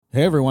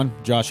Hey everyone,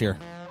 Josh here.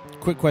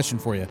 Quick question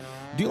for you.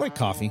 Do you like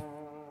coffee?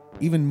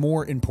 Even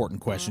more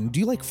important question, do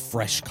you like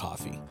fresh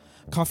coffee?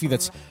 Coffee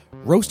that's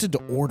roasted to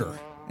order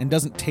and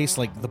doesn't taste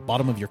like the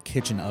bottom of your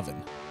kitchen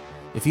oven?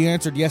 If you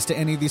answered yes to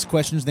any of these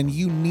questions, then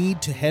you need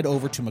to head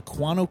over to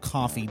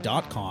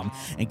MequanoCoffee.com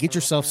and get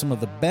yourself some of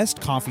the best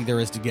coffee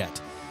there is to get.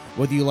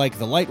 Whether you like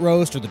the light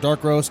roast or the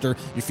dark roast, or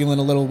you're feeling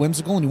a little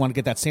whimsical and you want to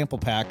get that sample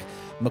pack,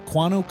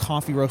 Mequano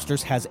Coffee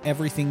Roasters has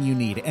everything you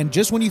need. And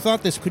just when you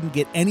thought this couldn't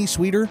get any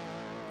sweeter,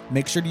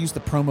 make sure to use the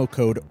promo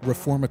code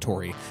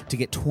REFORMATORY to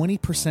get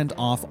 20%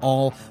 off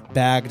all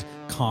bagged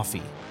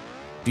coffee.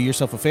 Do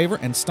yourself a favor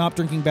and stop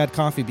drinking bad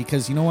coffee,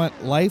 because you know what?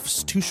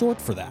 Life's too short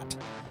for that.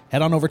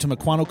 Head on over to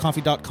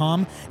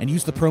MequanoCoffee.com and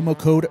use the promo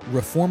code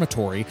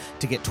REFORMATORY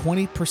to get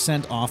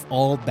 20% off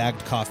all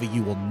bagged coffee.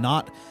 You will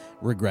not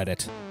regret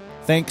it.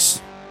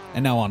 Thanks,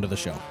 and now on to the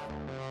show.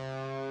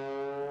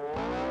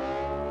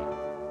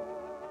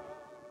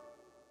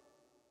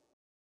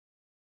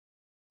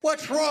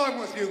 What's wrong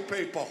with you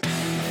people?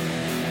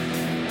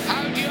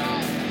 How do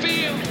y'all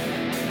feel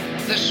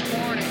this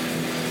morning?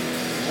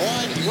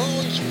 Why do you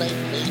always make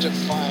me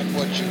define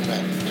what you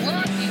meant?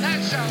 What?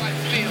 That's how I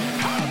feel.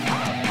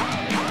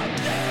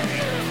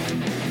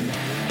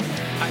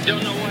 I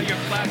don't know why you're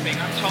clapping.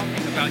 I'm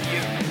talking about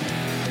you.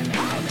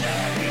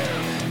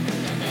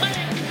 Make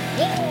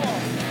war!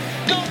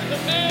 Go to the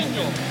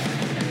manual!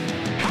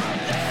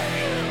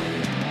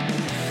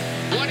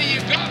 What do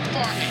you got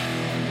for me?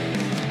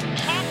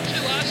 Talk to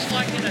us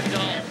like an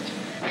adult.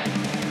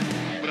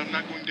 But I'm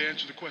not going to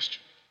answer the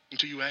question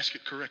until you ask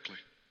it correctly.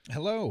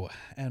 Hello,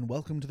 and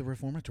welcome to the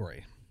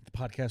Reformatory, the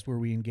podcast where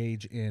we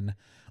engage in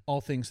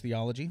all things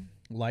theology,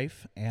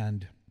 life,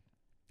 and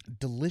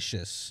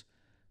delicious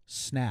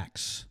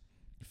snacks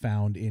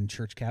found in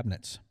church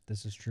cabinets.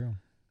 This is true.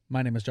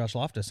 My name is Josh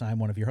Loftus. I'm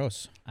one of your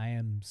hosts. I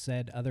am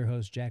said other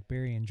host, Jack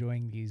Berry,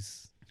 enjoying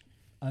these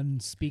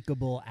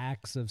unspeakable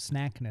acts of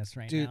snackness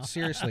right now. Dude,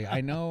 seriously,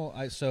 I know.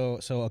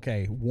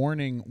 Okay.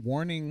 Warning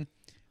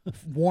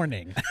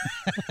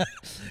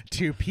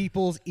to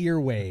people's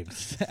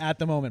earwaves at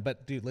the moment.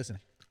 But dude, listen.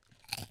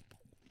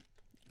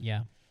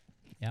 Yeah.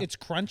 Yep. It's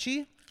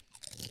crunchy.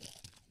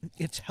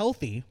 It's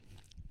healthy.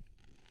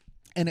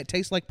 And it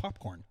tastes like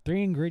popcorn.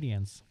 3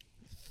 ingredients.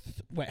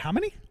 Wait, how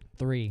many?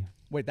 3.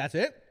 Wait, that's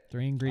it?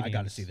 3 ingredients. I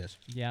got to see this.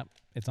 Yep.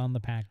 It's on the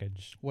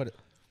package. What?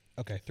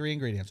 Okay, 3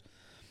 ingredients.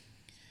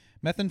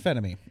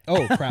 Methamphetamine.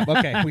 Oh, crap.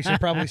 Okay, we should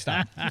probably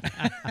stop.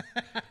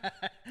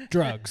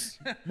 Drugs.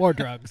 More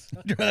drugs.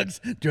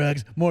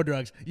 drugs, more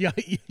drugs.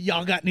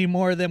 Y'all got any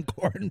more of them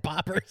corn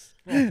poppers?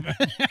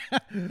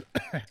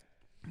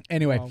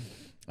 Anyway,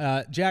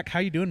 Jack, how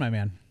you doing, my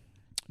man?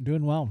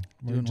 Doing well.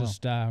 We're Doing well.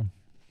 just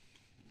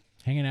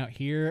hanging out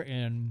here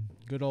in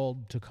good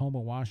old Tacoma,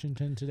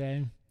 Washington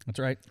today. That's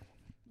right.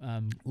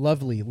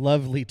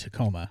 Lovely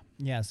Tacoma.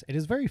 Yes, it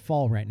is very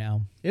fall right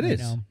now. It right is.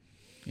 now.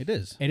 It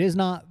is. It is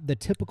not the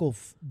typical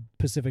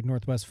Pacific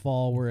Northwest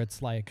fall where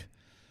it's like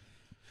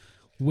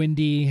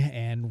windy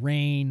and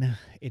rain.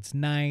 It's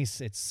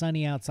nice. It's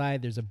sunny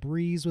outside. There's a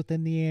breeze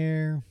within the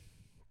air.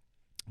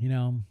 You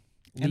know,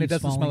 And it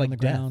doesn't smell falling on like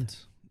the death. ground.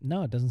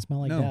 No, it doesn't smell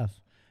like No. death.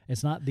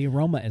 It's not. The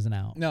aroma isn't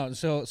out. No,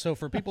 so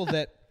for people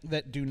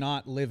that do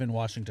not live in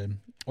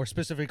Washington, or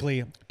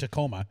specifically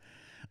Tacoma,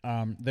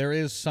 there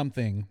is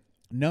something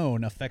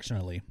known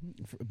affectionately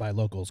by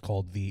locals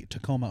called the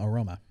Tacoma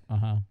aroma.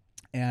 Uh-huh.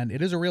 And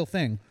it is a real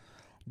thing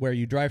where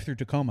you drive through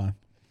Tacoma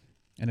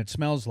and it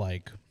smells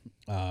like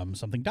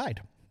something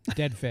died.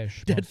 Dead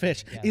fish. Dead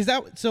fish. Yes. Is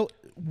that so?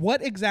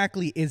 What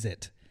exactly is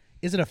it?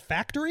 Is it a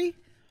factory?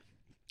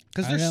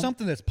 Because there's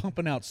something that's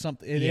pumping out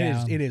something.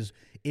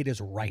 It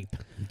is ripe,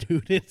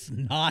 dude. It's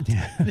not.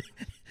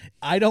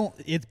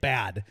 It's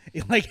bad.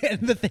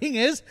 And the thing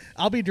is,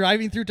 I'll be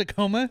driving through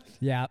Tacoma.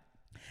 Yeah.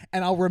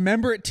 And I'll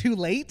remember it too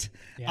late.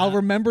 Yeah. I'll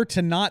remember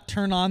to not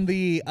turn on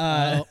the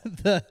what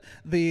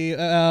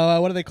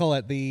do they call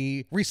it?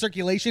 The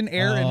recirculation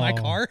air in my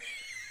car.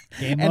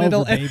 Game and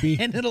over, baby.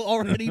 And it'll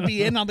already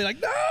be in. I'll be like,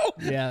 no,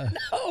 Yeah.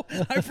 no,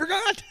 I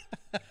forgot.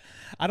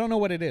 I don't know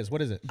what it is. What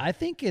is it? I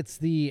think it's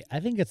the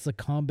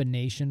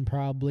combination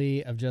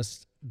probably of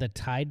just the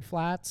tide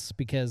flats,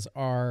 because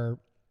our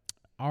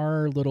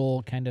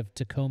little kind of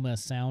Tacoma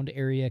Sound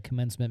area,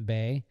 Commencement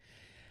Bay,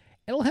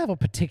 it'll have a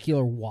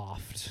particular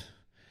waft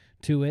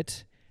to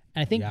it.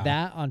 And I think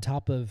that on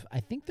top of, I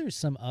think there's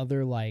some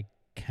other like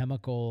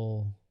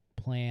chemical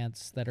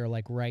plants that are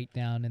like right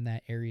down in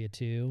that area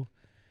too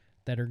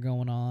that are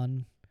going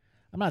on.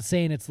 I'm not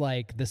saying it's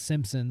like The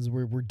Simpsons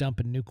where we're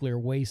dumping nuclear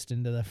waste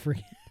into the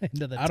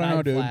I don't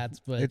know, dude. flats,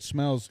 but It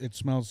smells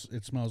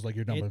like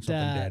you're dumping something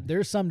dead.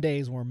 there's some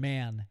days where,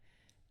 man,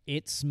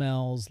 it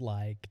smells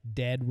like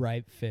dead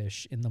ripe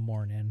fish in the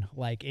morning.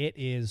 Like, it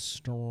is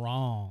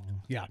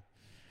strong. Yeah.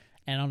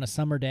 And on a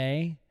summer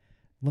day,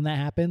 when that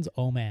happens,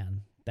 oh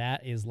man,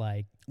 that is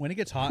like, When it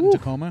gets hot in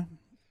Tacoma,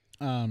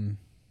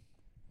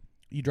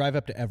 you drive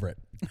up to Everett.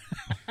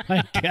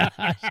 my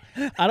gosh,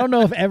 I don't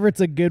know if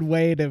Everett's a good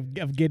way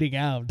of getting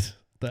out.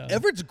 though.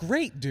 Everett's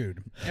great,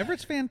 dude.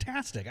 Everett's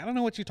fantastic. I don't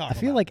know what you're talking about.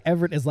 I feel like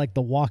Everett is like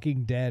The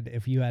Walking Dead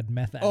if you had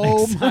meth addicts.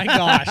 Oh my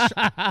gosh.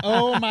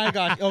 Oh my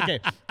gosh. Okay.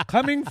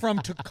 Coming from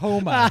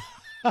Tacoma.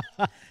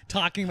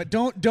 Talking about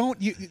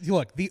don't you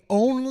look, the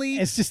only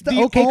It's just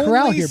the OK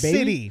Corral here, baby.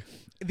 City,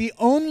 the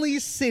only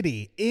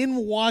city in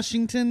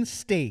Washington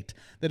state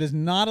that is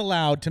not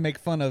allowed to make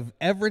fun of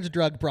Everett's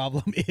drug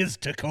problem is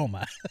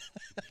Tacoma.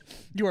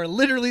 You are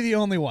literally the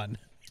only one.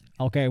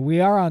 Okay, we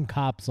are on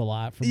Cops a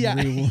lot from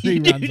reruns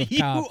of Cops.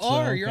 You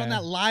are. So, You're on okay.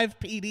 that live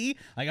PD.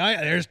 Like, oh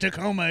yeah, there's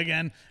Tacoma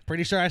again.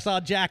 Pretty sure I saw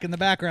Jack in the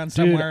background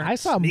somewhere. Dude, I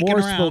saw sneaking more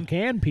around.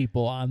 Spokane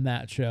people on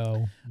that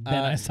show than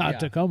I saw Yeah.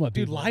 Tacoma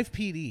Dude, people. live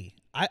PD.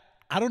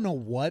 I don't know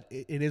what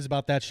it is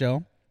about that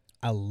show.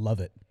 I love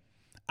it.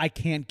 I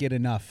can't get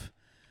enough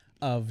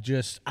of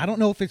just, I don't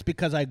know if it's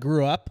because I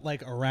grew up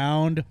like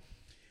around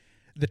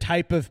the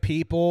type of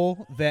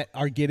people that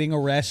are getting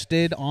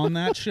arrested on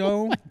that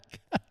show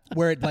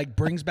where it like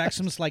brings back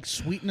some like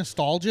sweet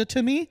nostalgia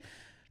to me,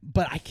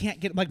 but I can't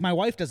get, like my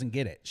wife doesn't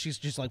get it. She's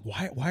just like,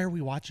 why are we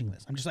watching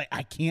this? I'm just like,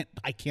 I can't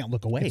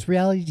look away. It's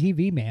reality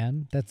TV,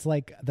 man. That's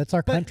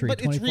our country.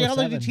 But it's 24/7.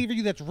 reality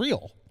TV that's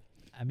real.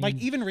 I mean, Like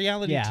even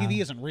reality yeah.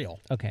 TV isn't real.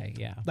 Okay,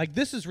 yeah. Like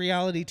this is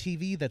reality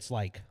TV that's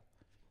like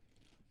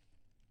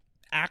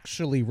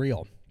actually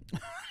real.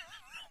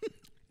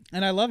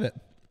 And I love it.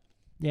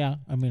 Yeah,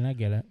 I mean, I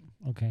get it.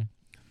 Okay.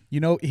 You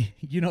know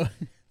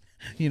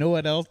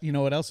what else? You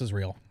know what else is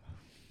real?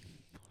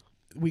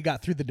 We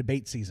got through the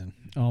debate season.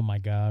 Oh my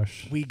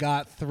gosh. We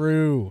got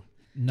through.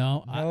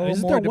 No, No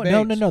isn't more there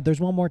one, debates. no. There's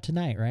one more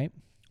tonight, right?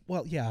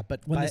 Well, yeah,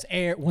 but When by- this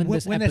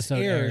episode this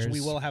airs, we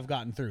will have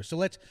gotten through. So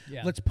let's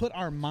put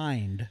our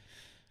mind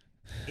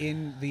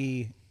in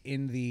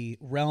the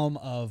realm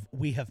of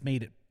we have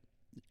made it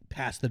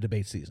past the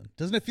debate season.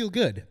 Doesn't it feel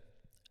good?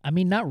 I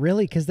mean, not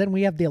really, because then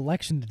we have the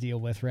election to deal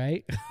with,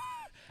 right?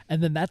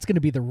 And then that's going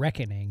to be the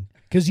reckoning.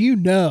 Because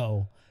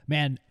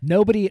man,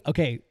 nobody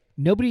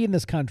in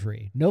this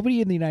country, nobody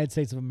in the United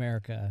States of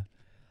America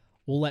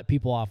will let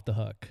people off the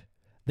hook.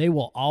 They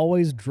will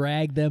always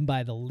drag them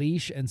by the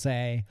leash and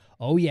say,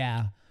 oh,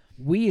 yeah,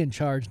 we in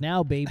charge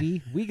now,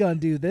 baby. We going to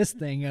do this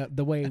thing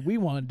the way we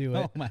want to do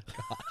it. Oh, my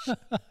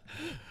gosh.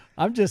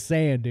 I'm just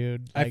saying,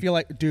 dude. I feel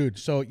like, dude,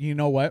 so you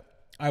know what?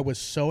 I was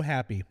so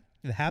happy.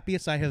 The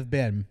happiest I have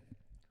been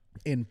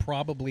in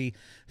probably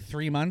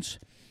 3 months.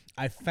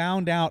 I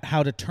found out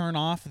how to turn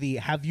off the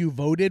have you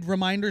voted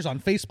reminders on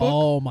Facebook.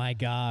 Oh, my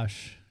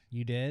gosh.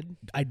 You did?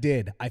 I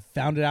did. I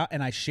found it out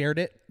and I shared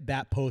it.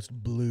 That post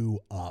blew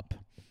up.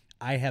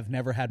 I have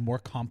never had more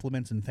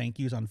compliments and thank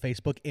yous on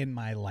Facebook in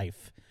my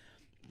life.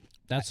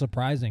 That's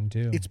surprising,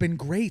 too. It's been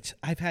great.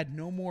 I've had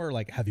no more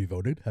like, have you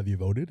voted? Have you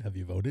voted? Have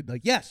you voted?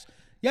 Like, yes.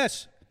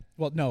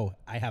 Well, no,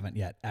 I haven't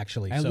yet,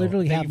 actually. I So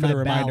literally thank have you for my the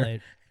reminder.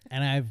 ballot,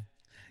 and I've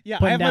Yeah,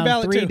 I have my down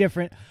ballot three too.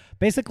 different.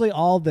 Basically,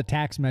 all the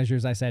tax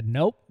measures. I said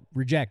nope,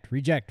 reject.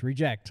 Well, yeah,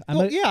 I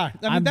mean,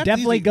 I'm that's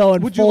definitely easy.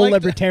 going Would you full like to-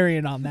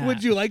 libertarian on that.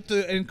 Would you like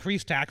to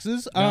increase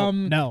taxes?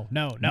 No.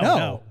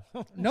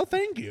 No,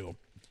 thank you.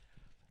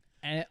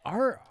 And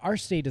our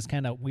state is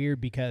kind of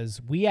weird because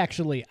we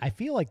actually, I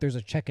feel like there's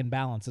a check and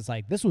balance. It's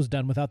like this was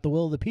done without the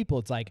will of the people.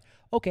 It's like,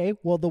 okay,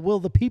 well, the will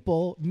of the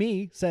people,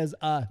 me says,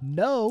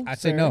 no. I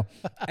say sir. no.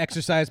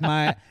 Exercise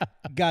my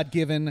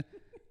God-given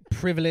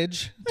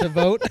privilege to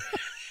vote.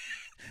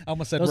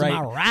 Almost said Those right.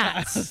 are my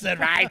rights. I said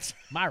right.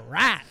 My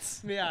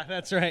rights. Yeah,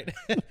 that's right.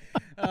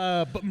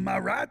 But my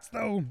rights,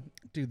 though.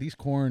 Dude, these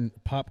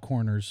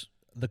popcorners,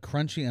 the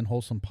crunchy and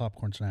wholesome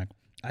popcorn snack,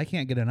 I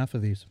can't get enough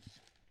of these.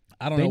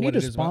 I don't They know need what to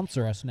it is about.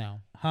 sponsor us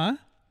now. Huh?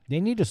 They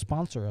need to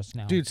sponsor us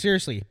now. Dude,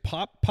 seriously,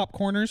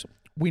 popcorners,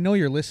 we know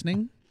you're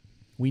listening.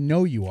 We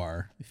know you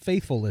are.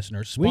 Faithful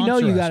listeners. we know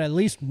Sponsor you us. got at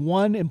least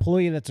one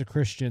employee that's a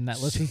Christian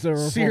that listens to the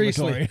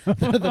Seriously,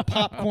 reformatory. the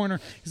popcorner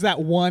is that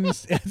one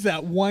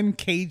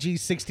kg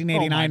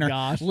 1689er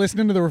gosh.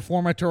 listening to the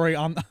reformatory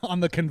on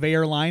the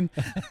conveyor line.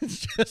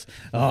 It's just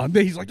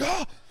he's like,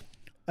 oh,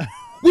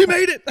 we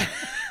made it.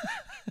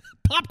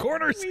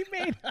 Popcorners. We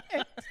made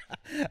it.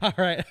 All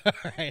right.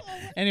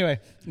 Anyway,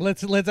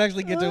 let's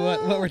actually get to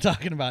what we're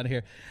talking about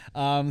here.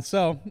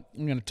 So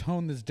I'm gonna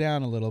tone this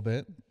down a little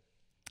bit.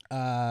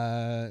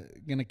 Going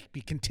to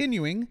be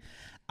continuing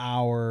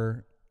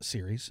our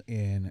series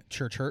in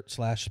church hurt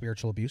 /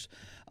 spiritual abuse.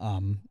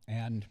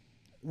 And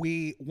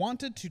we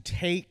wanted to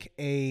take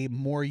a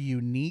more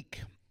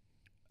unique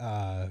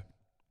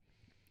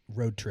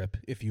road trip,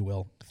 if you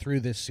will, through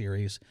this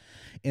series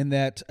in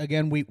that,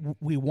 again, we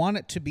want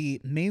it to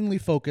be mainly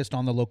focused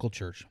on the local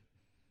church,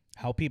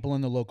 how people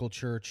in the local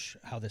church,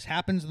 how this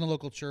happens in the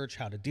local church,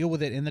 how to deal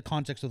with it in the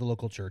context of the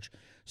local church.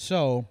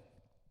 So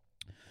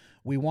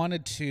we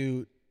wanted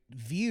to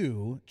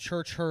view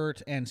church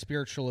hurt and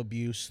spiritual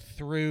abuse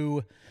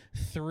through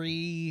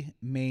three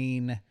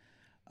main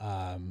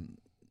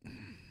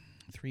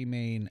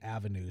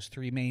avenues,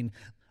 three main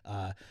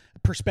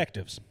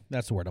perspectives.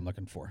 That's the word I'm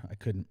looking for.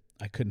 I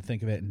I couldn't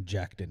think of it, and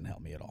Jack didn't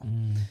help me at all.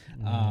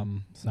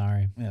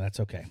 Sorry. Yeah, that's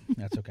okay.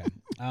 That's okay.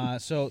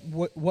 So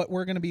what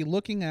we're going to be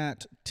looking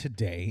at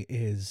today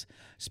is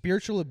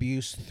spiritual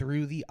abuse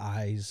through the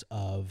eyes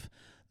of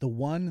the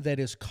one that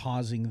is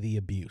causing the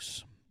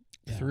abuse,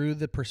 through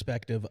the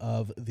perspective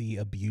of the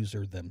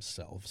abuser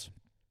themselves.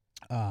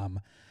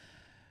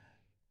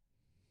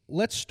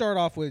 Let's start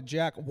off with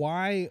Jack.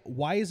 Why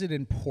is it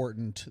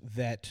important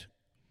that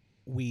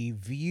we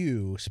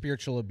view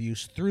spiritual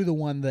abuse through the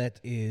one that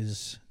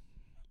is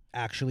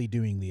actually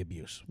doing the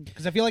abuse?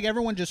 Because I feel like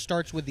everyone just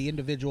starts with the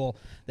individual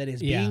that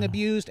is being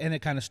abused, and it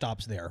kind of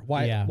stops there.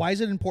 Why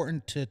is it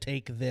important to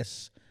take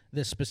this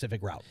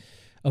specific route?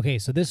 Okay,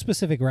 so this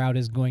specific route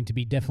is going to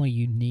be definitely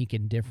unique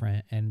and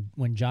different. And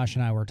when Josh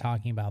and I were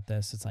talking about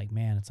this, it's like,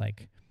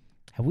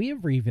 have we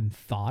ever even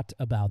thought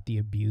about the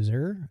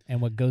abuser and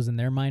what goes in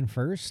their mind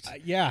first?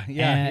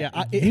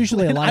 Yeah.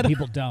 Usually a lot of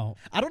people don't.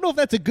 I don't know if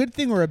that's a good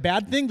thing or a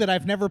bad thing that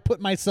I've never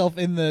put myself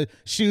in the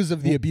shoes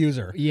of the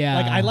abuser. Yeah.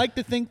 Like, I like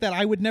to think that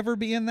I would never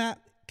be in that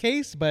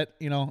case, but,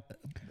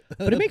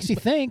 But it makes you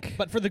think.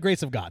 But for the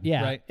grace of God,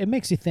 yeah, right? It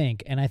makes you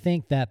think. And I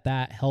think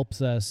that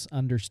helps us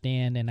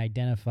understand and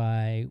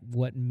identify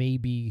what may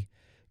be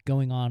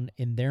going on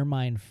in their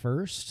mind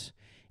first,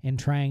 and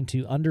trying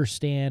to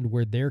understand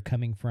where they're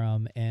coming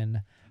from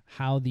and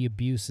how the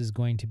abuse is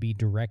going to be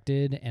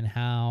directed and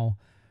how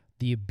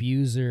the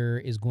abuser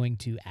is going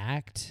to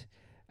act.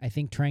 I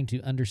think trying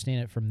to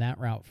understand it from that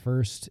route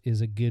first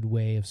is a good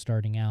way of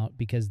starting out,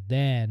 because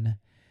then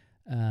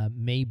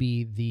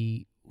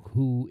maybe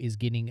who is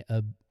getting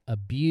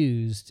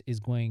abused is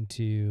going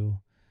to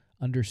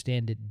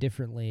understand it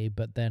differently,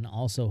 but then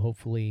also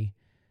hopefully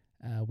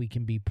we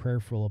can be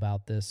prayerful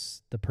about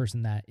the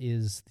person that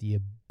is the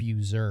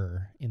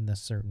abuser in this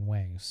certain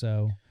way.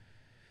 So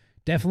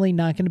definitely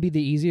not going to be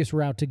the easiest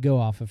route to go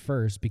off of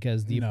first,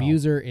 because the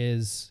abuser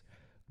is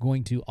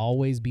going to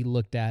always be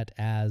looked at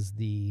as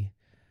the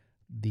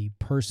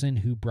person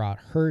who brought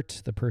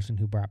hurt, the person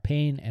who brought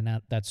pain,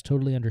 and that's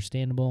totally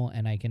understandable,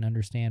 and I can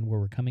understand where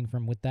we're coming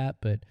from with that.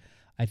 But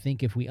I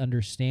think if we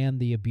understand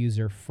the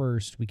abuser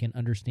first, we can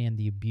understand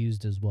the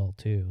abused as well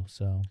too.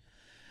 So,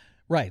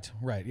 right,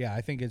 yeah,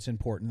 I think it's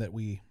important that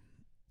we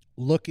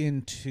look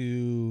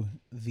into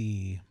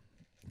the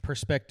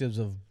perspectives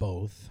of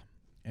both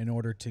in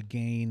order to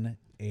gain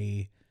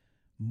a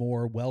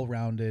more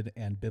well-rounded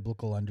and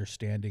biblical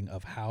understanding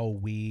of how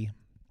we,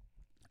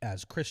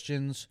 as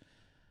Christians,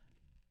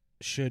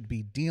 should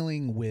be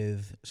dealing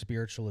with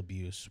spiritual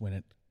abuse when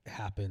it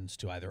happens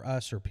to either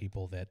us or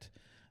people that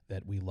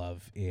we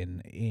love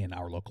in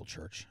our local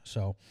church.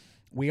 So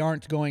we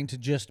aren't going to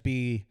just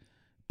be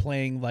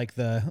playing like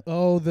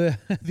the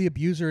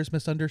abuser is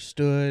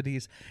misunderstood.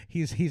 He's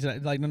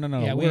like, no.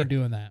 Yeah, we're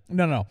doing that.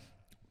 No.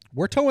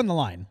 We're towing the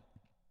line.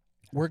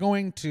 We're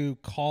going to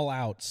call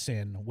out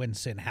sin when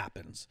sin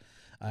happens.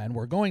 And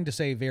we're going to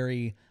say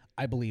very,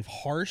 I believe,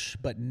 harsh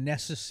but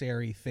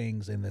necessary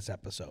things in this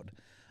episode.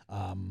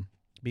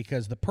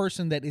 Because the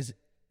person that is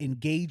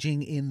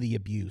engaging in the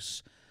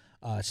abuse,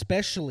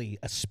 especially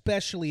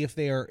if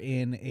they are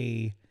in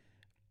a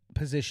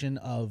position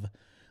of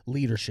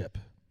leadership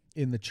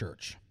in the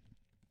church,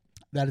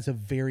 that is a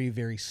very,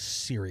 very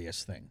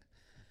serious thing.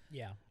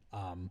 Yeah.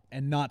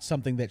 And not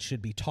something that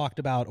should be talked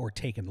about or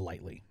taken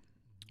lightly.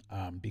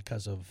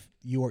 Because of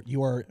you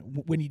are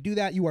when you do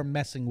that, you are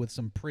messing with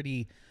some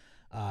pretty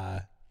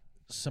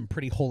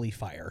holy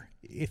fire,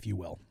 if you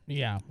will.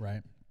 Yeah.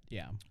 Right.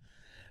 Yeah.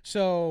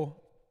 So,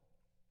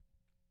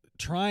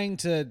 trying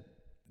to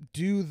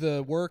do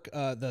the work,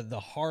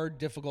 the hard,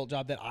 difficult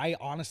job that I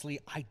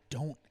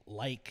don't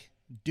like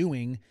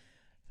doing,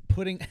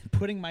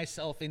 putting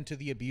myself into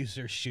the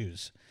abuser's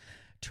shoes,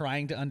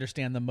 trying to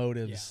understand the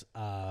motives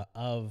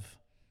of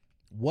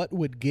what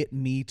would get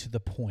me to the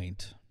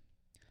point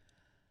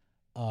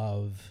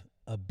of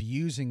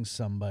abusing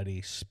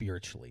somebody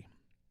spiritually.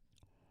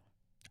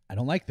 I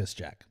don't like this,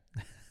 Jack.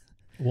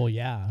 Well,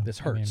 yeah. This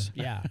hurts.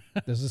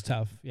 This is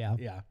tough. Yeah.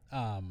 Yeah.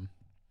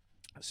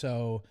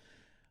 So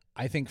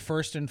I think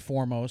first and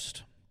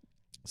foremost,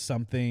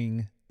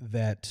 something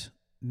that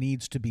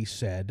needs to be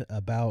said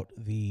about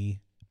the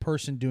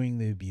person doing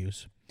the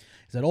abuse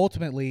is that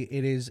ultimately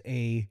it is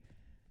a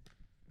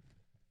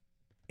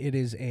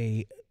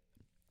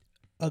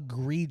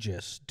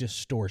egregious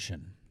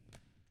distortion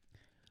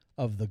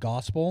of the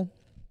gospel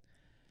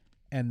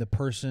and the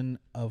person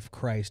of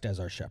Christ as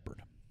our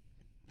shepherd.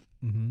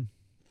 Mm-hmm.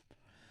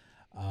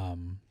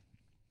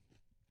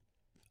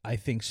 I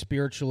think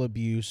spiritual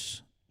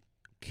abuse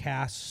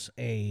casts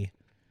I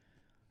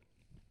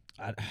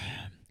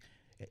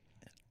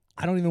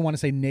don't even want to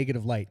say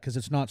negative light because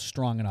it's not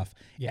strong enough.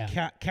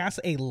 Yeah. Casts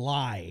a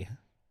lie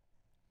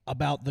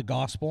about the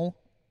gospel,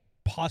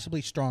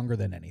 possibly stronger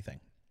than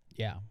anything.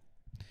 Yeah.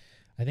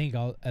 I think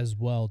as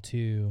well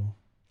too.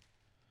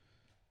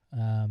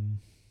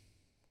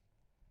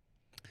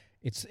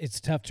 It's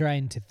tough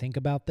trying to think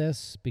about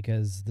this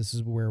because this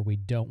is where we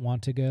don't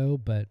want to go,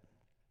 but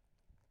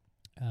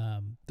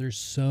there's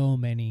so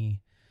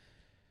many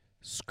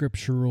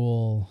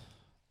scriptural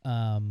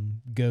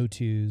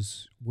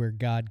go-tos where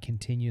God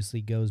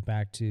continuously goes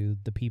back to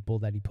the people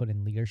that he put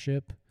in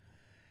leadership,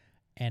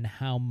 and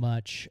how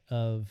much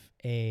of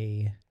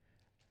a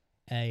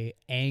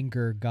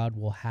anger God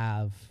will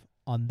have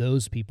on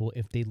those people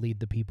if they lead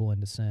the people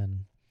into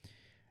sin.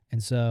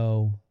 And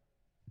so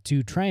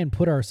to try and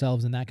put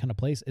ourselves in that kind of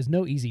place is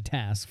no easy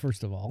task,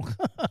 first of all.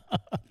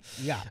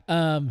 Yeah.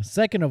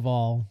 Second of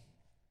all,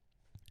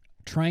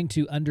 trying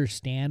to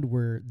understand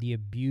where the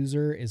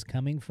abuser is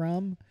coming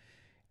from,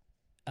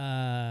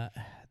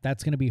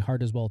 that's going to be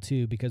hard as well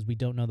too, because we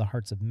don't know the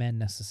hearts of men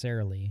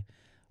necessarily.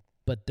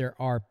 But there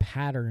are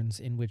patterns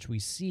in which we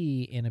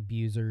see in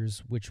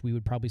abusers, which we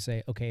would probably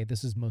say, okay,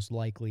 this is most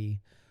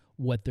likely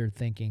what they're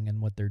thinking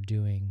and what they're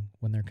doing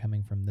when they're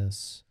coming from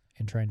this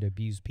and trying to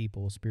abuse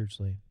people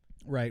spiritually.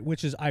 Right,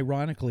 which is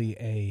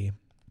ironically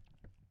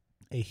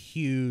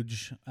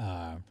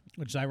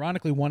which is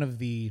ironically one of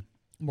the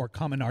more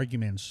common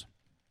arguments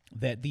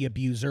that the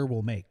abuser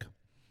will make,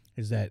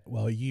 is that,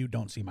 well, you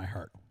don't see my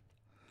heart.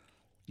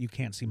 You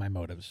can't see my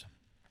motives.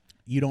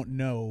 You don't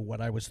know what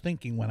I was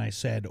thinking when I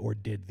said or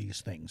did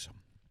these things.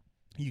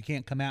 You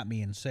can't come at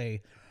me and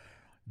say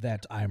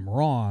that I'm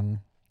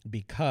wrong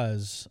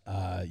because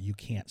you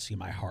can't see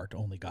my heart.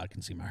 Only God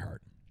can see my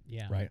heart.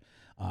 Yeah. Right?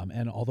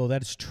 And although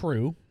that is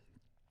true,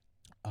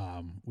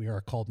 we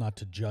are called not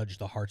to judge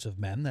the hearts of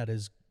men. That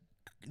is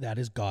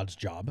God's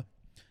job.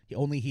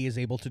 Only he is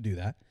able to do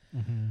that.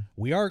 Mm-hmm.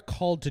 We are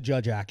called to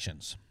judge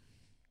actions.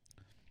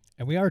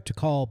 And we are to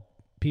call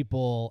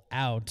people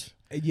out.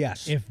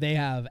 Yes. If they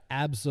have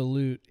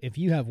if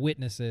you have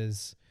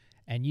witnesses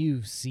and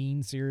you've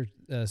seen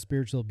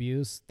spiritual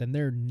abuse, then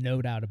there's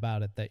no doubt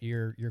about it that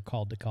you're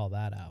called to call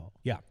that out.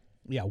 Yeah.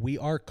 Yeah. We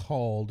are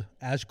called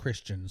as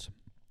Christians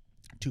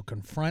to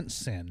confront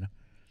sin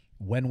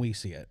when we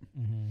see it.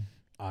 Mm-hmm.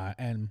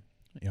 And,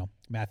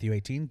 Matthew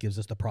 18 gives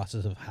us the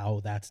process of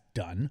how that's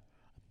done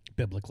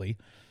biblically,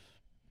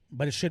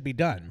 but it should be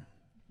done.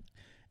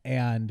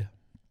 And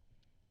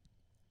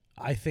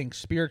I think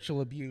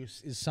spiritual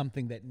abuse is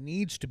something that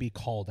needs to be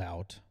called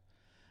out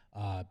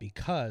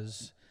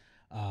because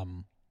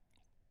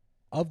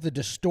of the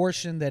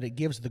distortion that it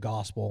gives the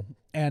gospel,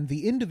 and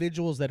the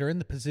individuals that are in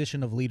the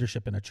position of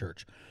leadership in a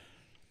church.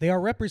 They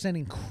are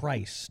representing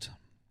Christ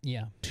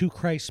to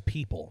Christ's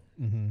people.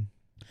 Mm-hmm.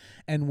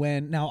 And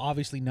now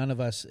obviously none of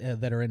us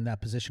that are in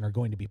that position are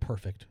going to be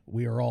perfect.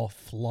 We are all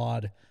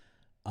flawed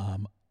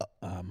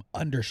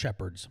under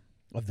shepherds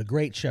of the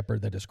great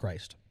shepherd that is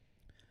Christ.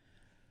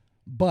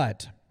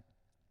 But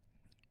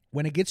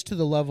when it gets to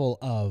the level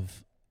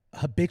of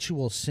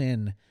habitual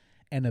sin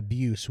and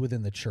abuse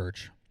within the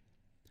church,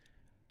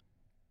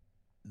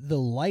 the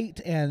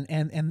light and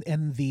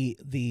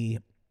the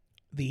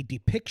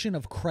depiction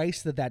of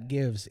Christ that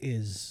gives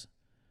is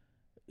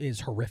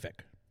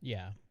horrific.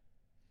 Yeah.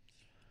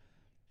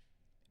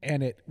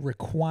 And it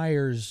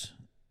requires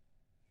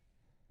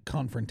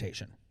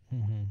confrontation.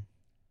 Mm-hmm.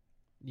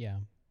 Yeah.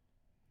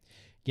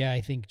 Yeah,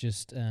 I think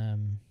just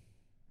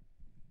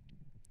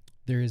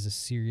there is a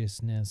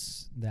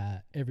seriousness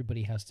that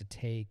everybody has to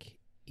take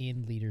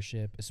in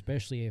leadership,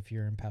 especially if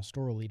you're in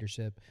pastoral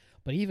leadership.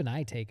 But even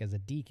I take as a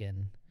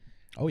deacon.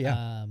 Oh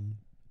yeah.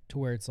 To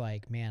where it's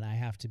like, man, I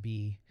have to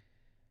be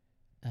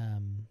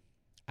on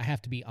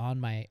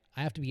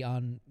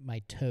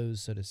my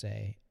toes, so to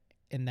say.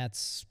 And that's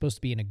supposed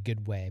to be in a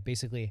good way.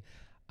 Basically,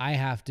 I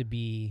have to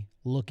be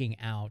looking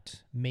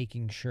out,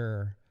 making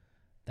sure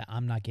that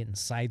I'm not getting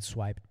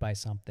sideswiped by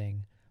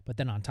something. But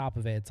then on top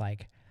of it, it's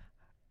like,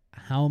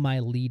 how am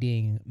I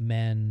leading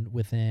men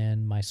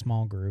within my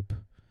small group?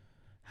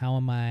 How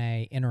am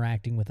I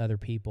interacting with other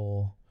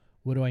people?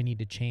 What do I need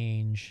to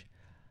change?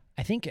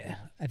 I think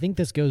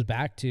this goes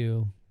back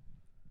to,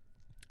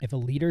 if a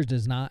leader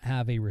does not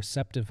have a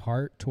receptive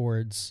heart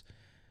towards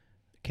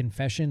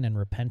confession and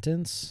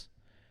repentance,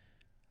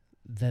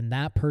 then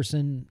that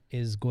person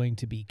is going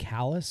to be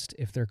calloused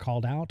if they're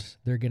called out.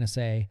 They're going to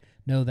say,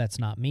 no, that's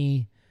not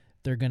me.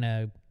 They're going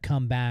to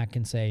come back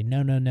and say,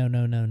 no,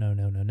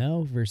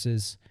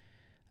 versus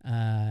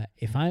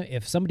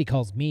if somebody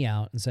calls me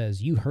out and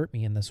says, you hurt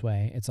me in this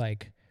way, it's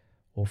like,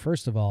 well,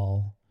 first of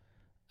all,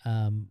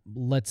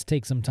 let's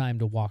take some time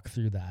to walk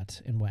through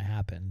that and what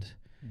happened,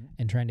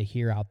 and trying to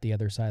hear out the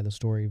other side of the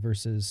story,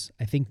 versus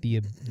I think the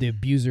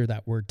abuser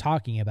that we're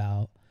talking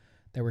about,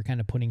 that we're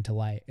kind of putting to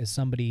light, is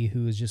somebody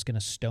who is just going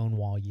to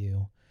stonewall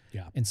you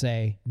and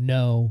say,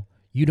 no,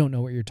 you don't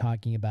know what you're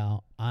talking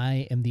about.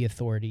 I am the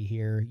authority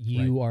here.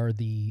 You are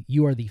the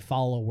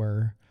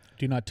follower.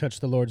 Do not touch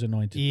the Lord's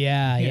anointed.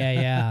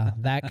 Yeah.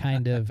 That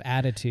kind of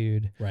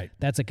attitude. Right.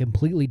 That's a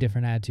completely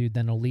different attitude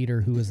than a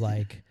leader who is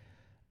like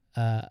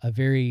a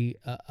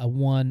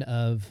one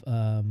of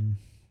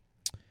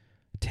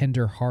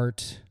tender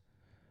heart.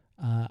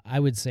 I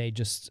would say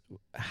just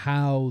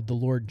how the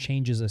Lord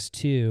changes us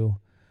too,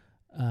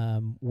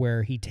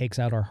 where he takes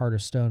out our heart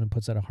of stone and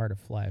puts out a heart of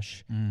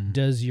flesh.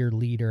 Does your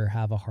leader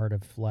have a heart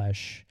of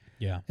flesh?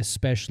 Yeah.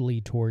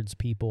 Especially towards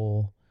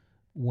people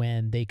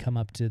when they come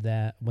up to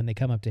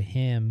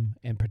him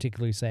and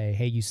particularly say,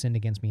 hey, you sinned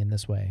against me in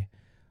this way.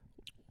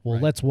 Well,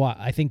 Right. let's walk.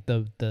 I think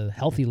the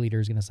healthy leader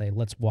is going to say,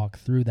 let's walk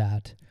through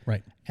that.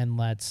 Right. And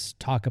let's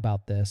talk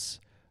about this,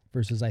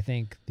 versus I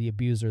think the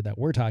abuser that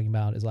we're talking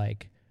about is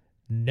like,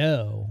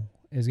 no,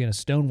 is going to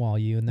stonewall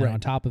you. And then Right. on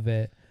top of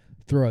it,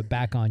 throw it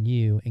back on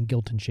you and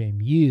guilt and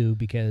shame you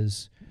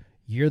because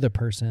you're the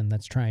person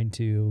that's trying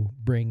to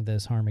bring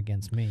this harm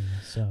against me.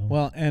 So,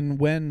 Well, and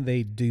when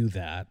they do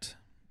that,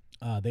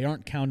 they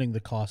aren't counting the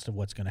cost of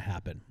what's going to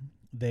happen.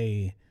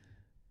 They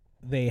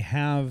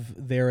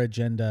have their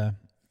agenda,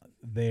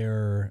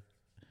 their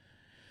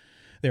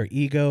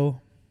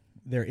ego,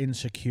 their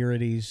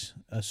insecurities,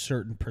 a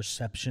certain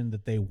perception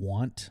that they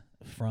want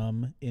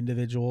from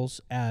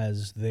individuals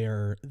as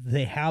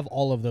they have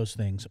all of those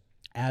things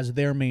as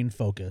their main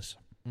focus,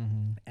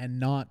 and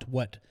not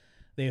what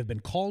they have been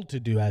called to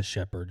do as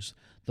shepherds,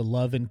 the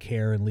love and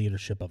care and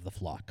leadership of the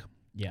flock.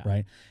 yeah.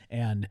 Right.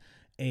 And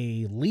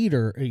a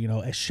leader,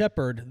 a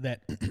shepherd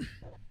that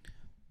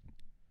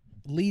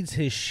leads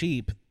his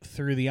sheep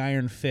through the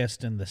iron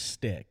fist and the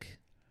stick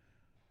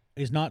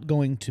is not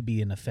going to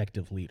be an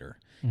effective leader.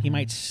 He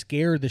might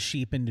scare the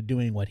sheep into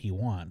doing what he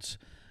wants,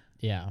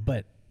 Yeah.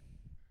 but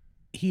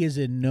he is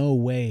in no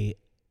way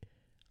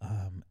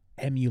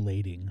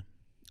emulating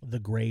the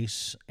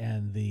grace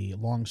and the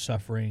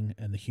long-suffering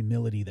and the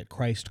humility that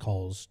Christ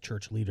calls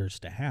church leaders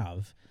to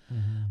have.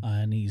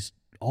 And he's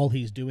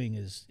doing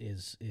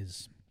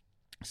is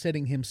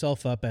setting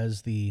himself up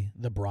as the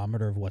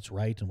barometer of what's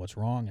right and what's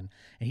wrong, and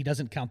he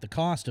doesn't count the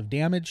cost of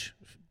damage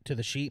to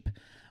the sheep.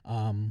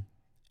 And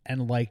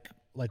like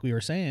we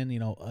were saying,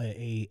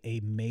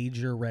 a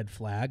major red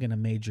flag and a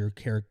major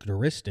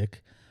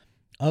characteristic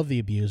of the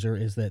abuser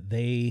is that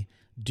they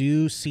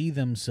do see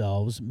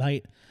themselves,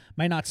 might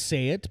not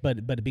say it, but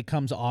it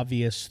becomes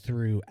obvious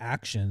through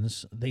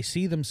actions. They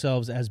see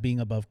themselves as being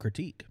above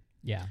critique.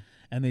 Yeah.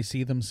 And they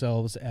see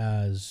themselves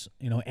as,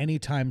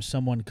 anytime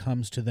someone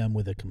comes to them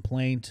with a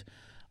complaint,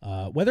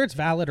 whether it's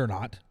valid or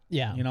not.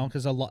 Yeah.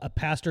 Because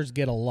pastors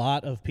get a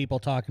lot of people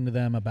talking to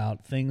them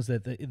about things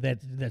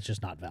that's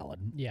just not valid.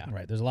 Yeah.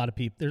 Right. There's a lot of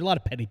people. There's a lot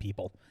of petty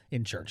people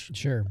in church.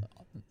 Sure.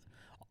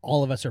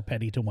 All of us are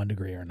petty to one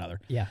degree or another.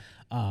 Yeah.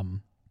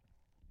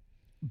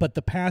 But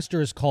the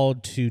pastor is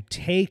called to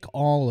take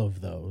all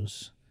of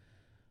those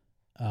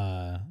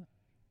and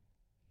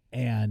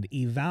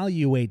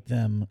evaluate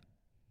them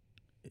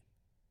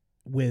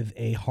with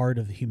a heart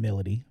of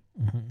humility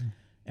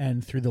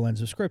and through the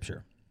lens of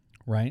Scripture,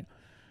 right?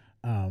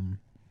 And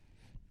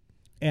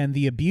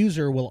the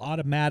abuser will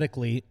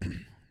automatically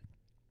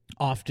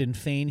often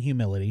feign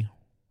humility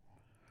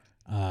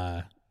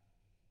and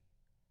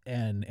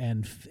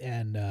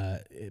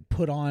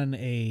put on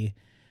a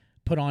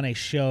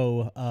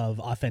show of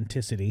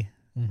authenticity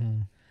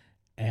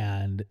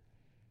and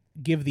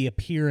give the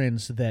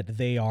appearance that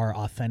they are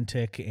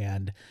authentic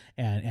and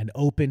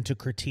open to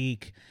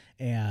critique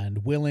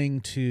and willing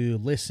to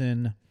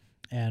listen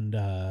and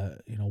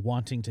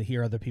wanting to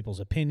hear other people's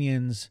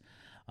opinions,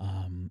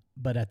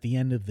 but at the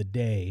end of the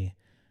day,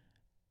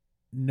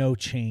 no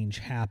change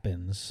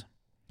happens,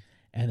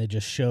 and it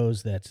just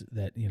shows that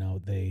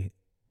they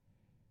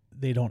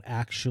don't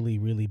actually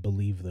really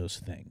believe those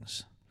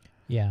things.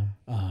 Yeah.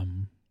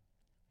 And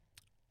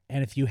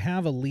if you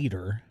have a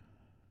leader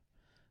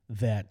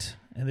that,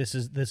 and this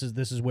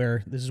is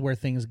where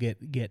things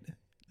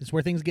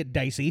get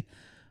dicey,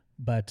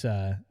 but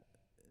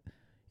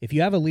if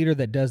you have a leader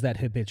that does that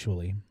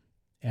habitually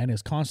and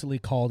is constantly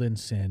called in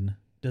sin,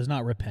 does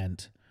not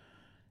repent,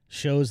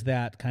 shows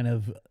that kind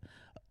of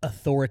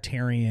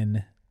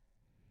authoritarian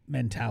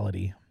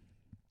mentality,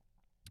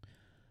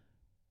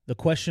 the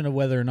question of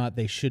whether or not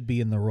they should be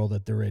in the role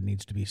that they're in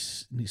needs to be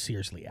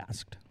seriously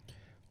asked.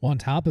 Well, on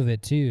top of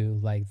it too,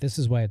 like this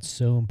is why it's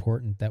so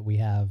important that we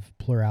have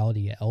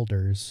plurality of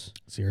elders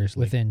Seriously.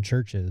 within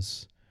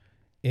churches.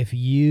 If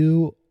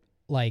you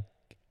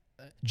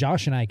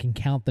Josh and I can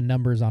count the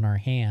numbers on our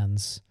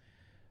hands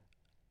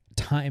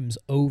times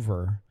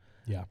over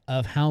Yeah.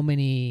 of how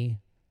many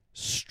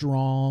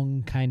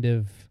strong kind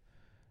of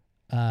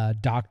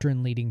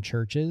doctrine leading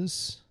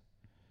churches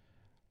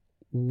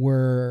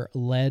were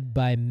led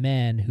by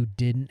men who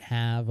didn't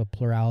have a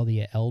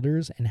plurality of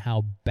elders and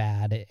how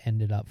bad it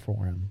ended up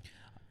for them.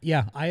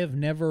 Yeah, I have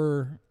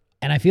never.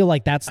 And I feel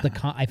like that's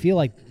I feel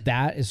like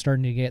that is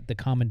starting to get the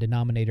common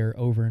denominator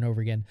over and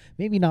over again.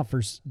 Maybe not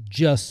for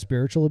just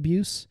spiritual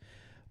abuse,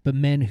 but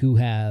men who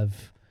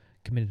have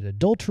committed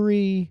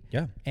adultery,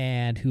 Yeah.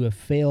 and who have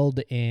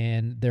failed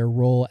in their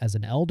role as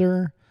an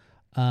elder.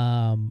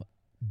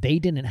 They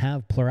didn't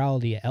have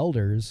plurality of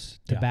elders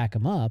to Yeah. back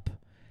them up.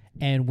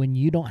 And when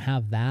you don't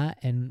have that,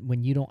 and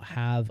when you don't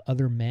have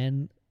other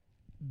men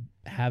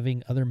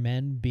having other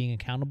men being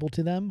accountable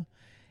to them,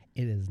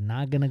 it is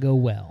not going to go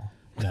well.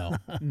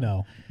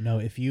 No.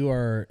 If you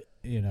are,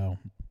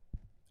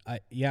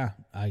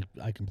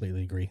 I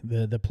completely agree.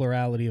 The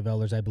plurality of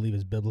elders, I believe,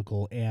 is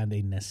biblical and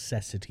a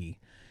necessity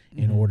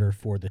in order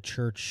for the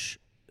church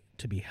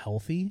to be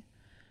healthy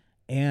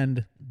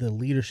and the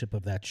leadership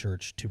of that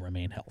church to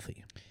remain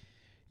healthy.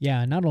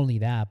 Yeah, not only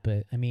that,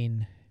 but I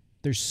mean,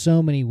 there's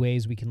so many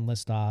ways we can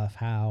list off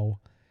how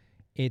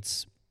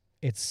it's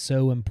it's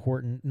so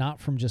important,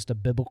 not from just a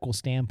biblical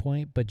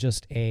standpoint, but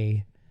just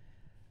a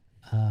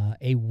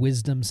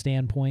wisdom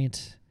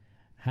standpoint,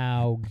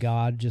 how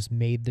God just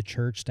made the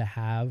church to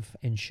have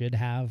and should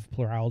have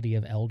plurality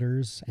of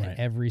elders in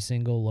every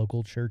single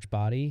local church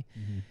body.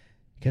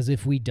 Because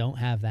if we don't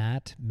have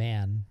that,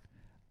 man,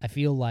 I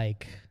feel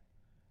like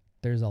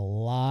there's a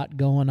lot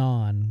going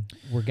on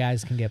where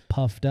guys can get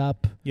puffed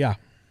up. Yeah.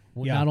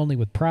 Not only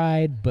with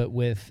pride, but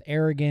with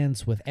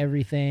arrogance, with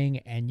everything,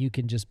 and you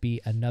can just be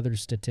another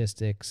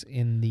statistics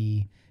in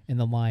the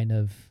line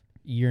of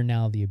you're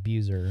now the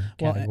abuser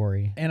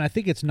category. And I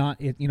think it's not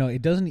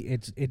it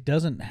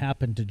doesn't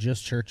happen to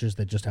just churches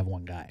that just have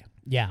one guy.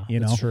 Yeah,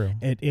 that's true.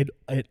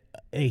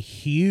 A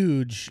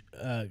huge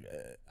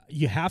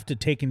you have to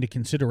take into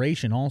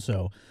consideration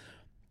also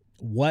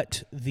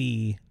what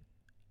the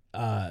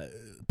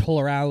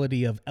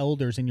plurality of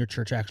elders in your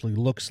church actually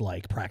looks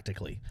like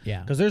practically.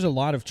 Yeah. Because there's a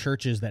lot of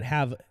churches that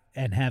have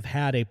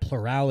had a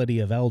plurality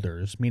of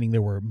elders, meaning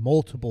there were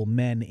multiple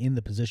men in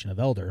the position of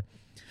elder,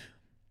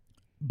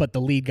 but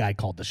the lead guy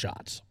called the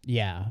shots.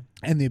 Yeah.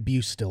 And the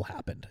abuse still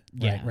happened.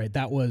 Right.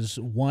 That was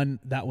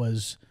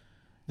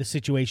the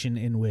situation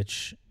in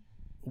which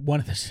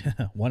one of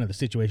the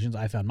situations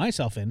I found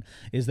myself in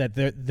is that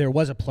there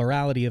was a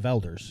plurality of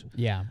elders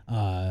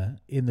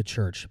in the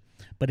church,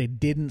 but it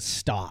didn't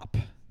stop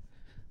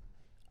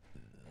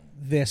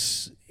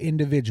this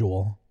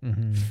individual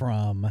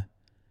from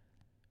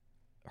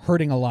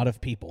hurting a lot of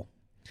people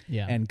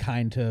and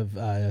kind of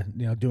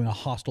doing a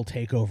hostile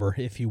takeover,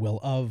 if you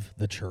will, of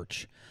the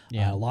church.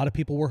 A lot of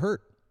people were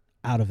hurt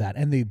out of that,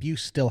 and the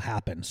abuse still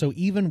happened. So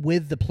even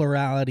with the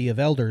plurality of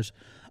elders,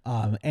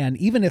 and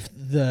even if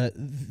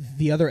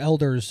the other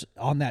elders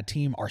on that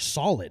team are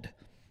solid,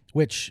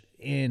 which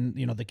in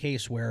the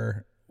case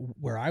where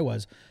I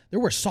was, there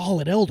were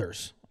solid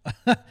elders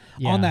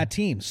on that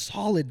team,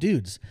 solid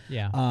dudes.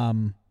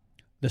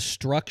 The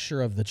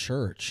structure of the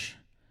church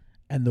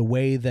and the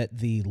way that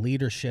the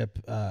leadership,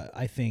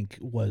 I think,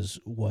 was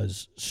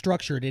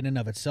structured in and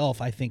of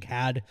itself, I think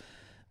had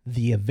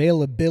the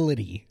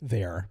availability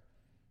there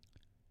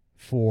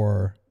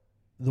for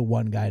the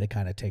one guy to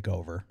kind of take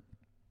over.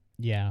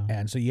 Yeah.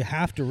 And so you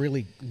have to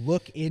really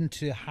look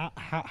into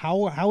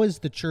how is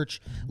the church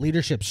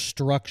leadership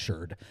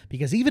structured,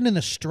 because even in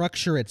the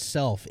structure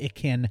itself, it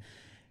can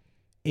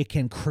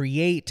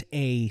create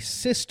a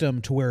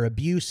system to where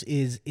abuse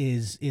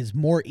is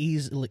more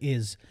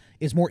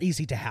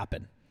easy to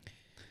happen.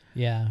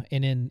 Yeah,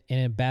 and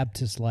in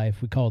Baptist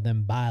life, we call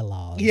them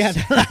bylaws. Yeah,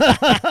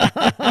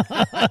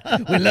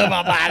 we love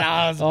our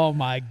bylaws. Oh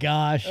my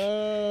gosh,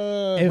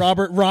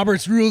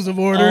 Robert's Rules of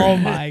Order. Oh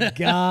my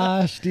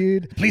gosh,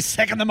 dude! Please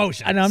second the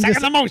motion. And I'm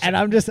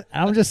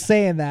just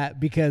saying that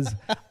because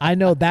I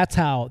know that's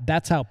how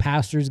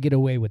pastors get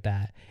away with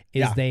that.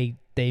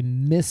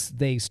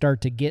 They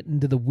start to get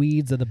into the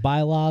weeds of the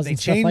bylaws. They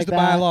change like the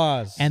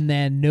bylaws, and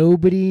then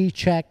nobody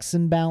checks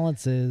and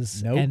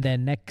balances. Nope. And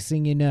then next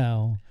thing you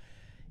know,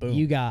 boom.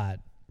 You got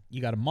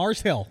a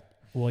Mars Hill.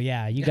 Well,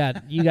 yeah, you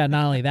got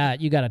not only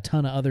that, you got a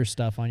ton of other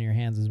stuff on your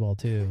hands as well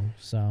too.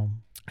 So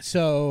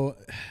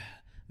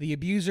the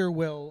abuser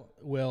will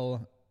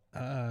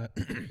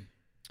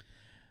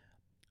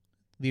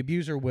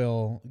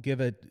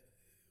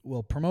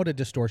promote a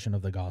distortion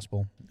of the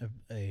gospel,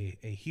 a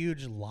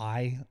huge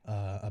lie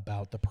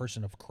about the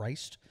person of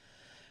Christ.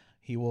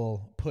 He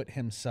will put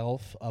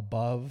himself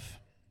above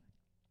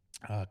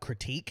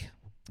critique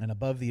and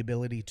above the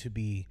ability to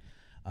be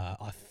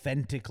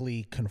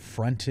authentically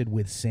confronted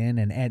with sin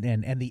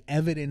and the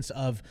evidence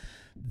of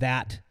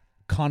that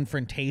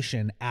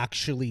confrontation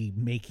actually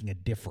making a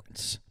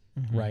difference,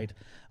 right?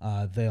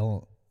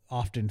 They'll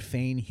often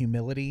feign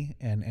humility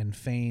and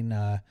feign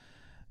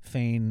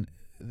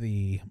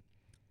the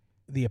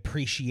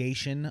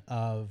appreciation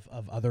of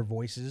other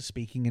voices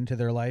speaking into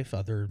their life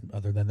other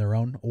than their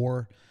own,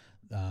 or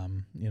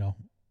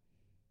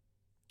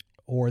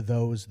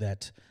those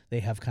that they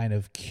have kind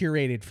of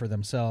curated for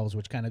themselves,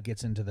 which kind of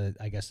gets into the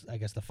I guess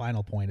the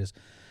final point is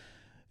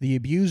the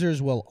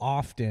abusers will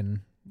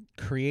often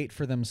create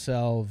for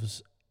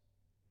themselves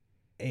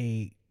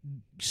a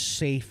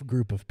safe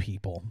group of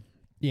people.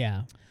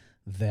 Yeah.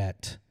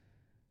 That,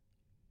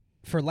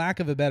 for lack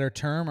of a better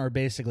term, are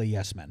basically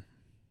yes men.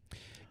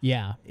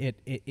 Yeah.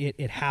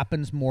 It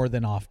happens more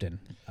than often.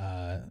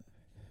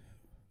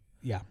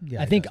 Yeah.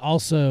 I think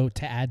also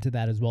to add to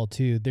that as well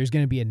too, there's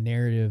going to be a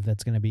narrative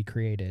that's going to be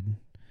created.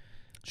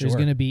 There's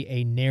going to be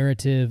a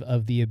narrative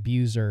of the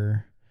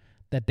abuser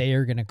that they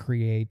are going to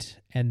create,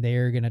 and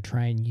they're going to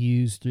try and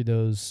use through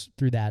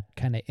that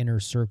kind of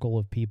inner circle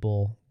of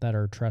people that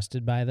are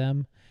trusted by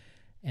them.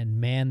 And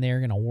man, they're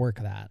going to work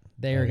that.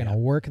 They are going to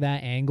work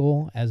that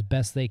angle as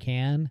best they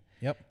can.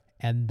 Yep.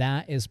 And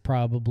that is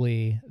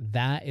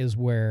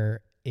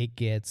where it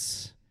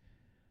gets,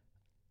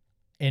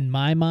 in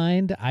my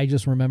mind, I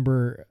just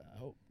remember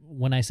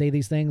when I say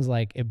these things,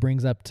 like it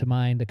brings up to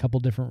mind a couple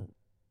different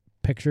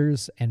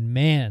pictures, and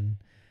man,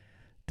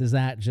 does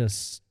that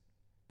just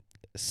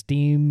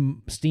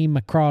steam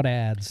my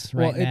crawdads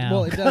right now.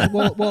 Well, it does.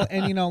 Well,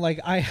 and like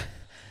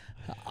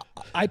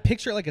I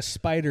picture it like a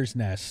spider's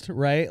nest,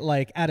 right?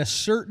 Like at a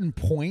certain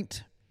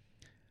point,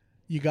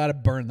 you got to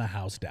burn the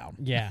house down.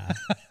 Yeah.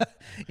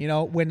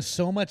 When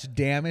so much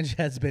damage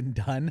has been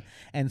done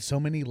and so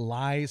many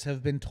lies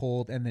have been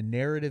told and the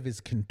narrative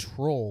is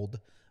controlled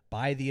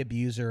by the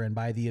abuser and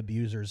by the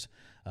abuser's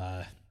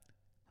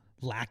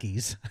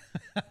lackeys.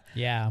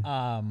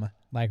 Yeah.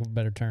 Lack of a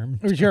better term.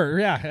 Sure.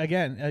 Yeah.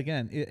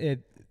 Again,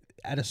 it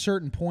at a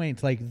certain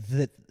point, like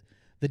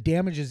the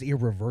damage is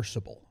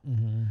irreversible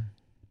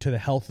to the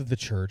health of the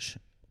church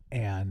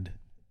and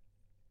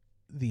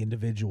the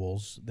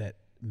individuals that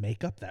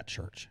make up that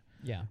church.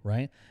 Yeah.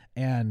 Right.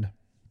 And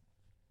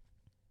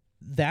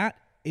that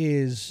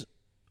is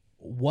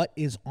what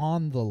is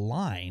on the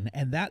line.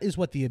 And that is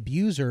what the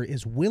abuser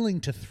is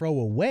willing to throw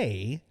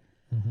away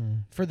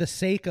for the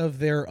sake of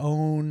their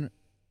own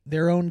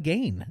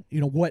gain.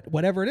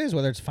 Whatever it is,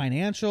 whether it's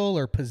financial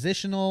or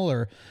positional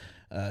or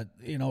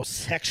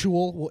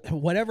sexual,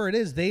 whatever it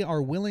is, they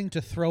are willing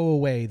to throw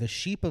away the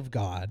sheep of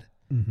God,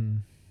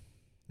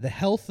 the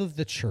health of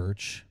the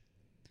church,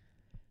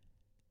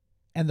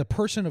 and the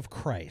person of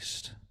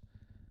Christ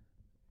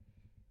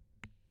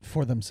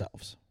for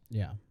themselves.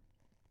 Yeah.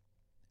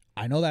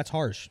 I know that's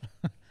harsh,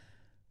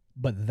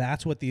 but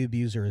that's what the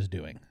abuser is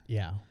doing.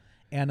 Yeah.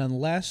 And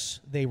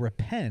unless they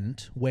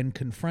repent when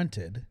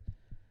confronted,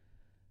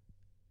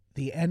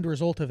 the end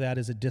result of that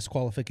is a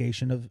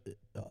disqualification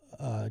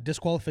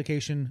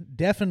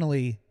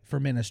definitely for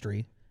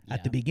ministry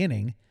at the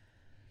beginning.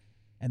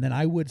 And then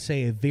I would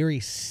say a very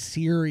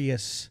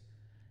serious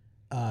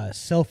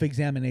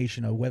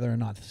self-examination of whether or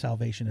not the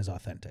salvation is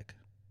authentic.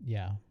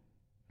 Yeah.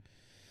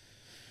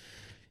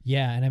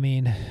 Yeah. And I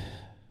mean,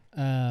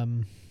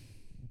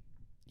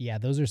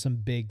 those are some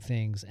big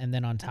things. And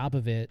then on top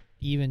of it,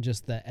 even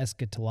just the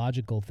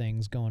eschatological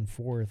things going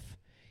forth,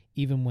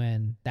 even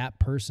when that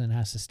person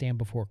has to stand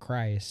before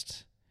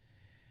Christ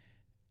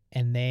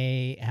and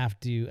they have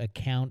to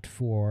account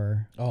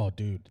for Oh,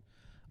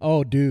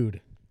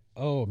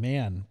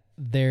 man.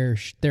 their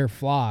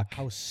flock.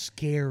 How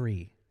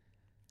scary.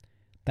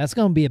 That's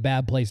going to be a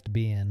bad place to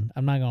be in.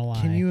 I'm not going to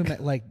lie. Can you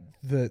imagine, like,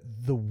 the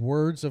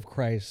words of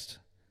Christ,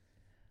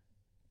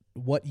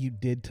 what you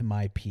did to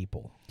my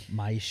people,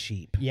 my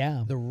sheep.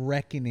 Yeah. The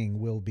reckoning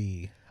will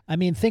be I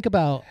mean, think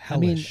about,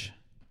 hellish.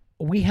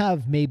 We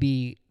have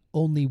maybe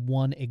only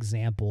one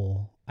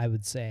example, I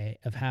would say,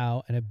 of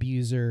how an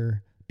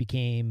abuser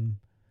became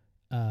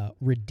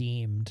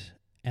redeemed,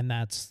 and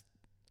that's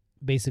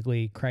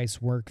basically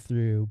Christ's work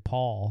through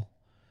Paul.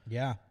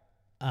 Yeah.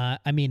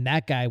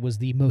 That guy was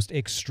the most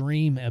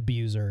extreme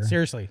abuser.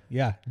 Seriously,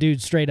 yeah.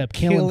 Dude, straight up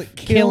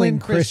killing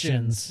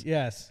Christians.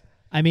 Yes.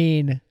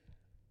 And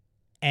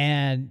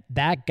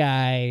that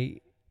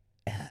guy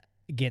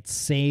gets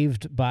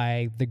saved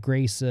by the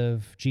grace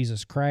of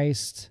Jesus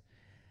Christ.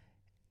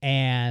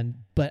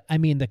 But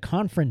the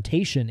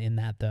confrontation in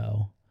that,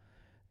 though,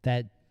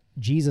 that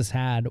Jesus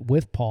had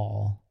with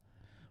Paul.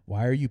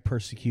 Why are you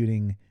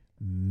persecuting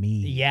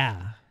me?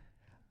 Yeah.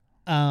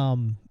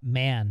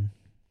 Man.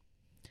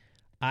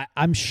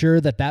 I'm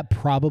sure that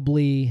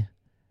probably,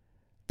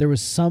 there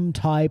was some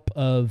type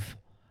of,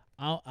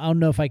 I don't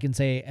know if I can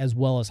say as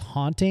well as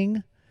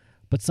haunting,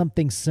 but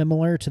something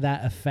similar to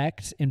that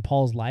effect in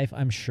Paul's life,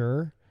 I'm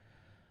sure,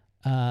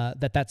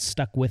 that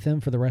stuck with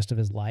him for the rest of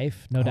his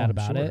life. No doubt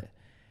about it.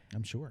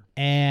 I'm sure.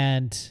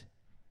 And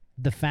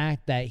the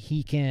fact that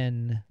he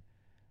can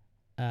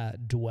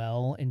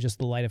dwell in just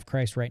the light of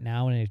Christ right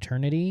now in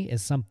eternity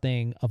is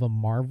something of a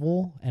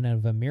marvel and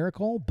of a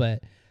miracle.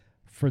 But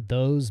for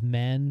those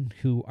men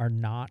who are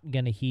not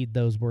going to heed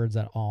those words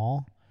at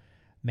all,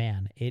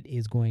 man, it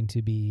is going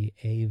to be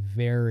a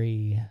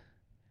very,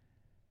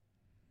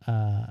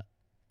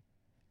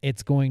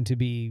 it's going to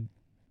be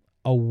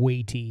a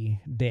weighty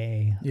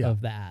day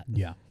of that.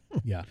 Yeah.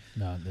 Yeah.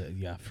 No,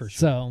 for sure.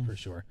 So, for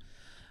sure.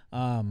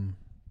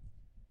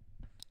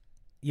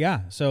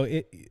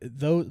 So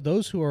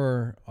those who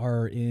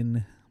are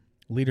in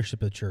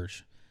leadership of the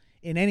church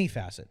in any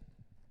facet,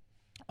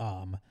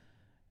 and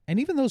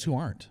even those who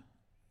aren't,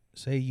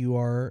 say you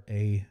are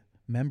a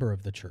member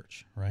of the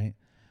church, right?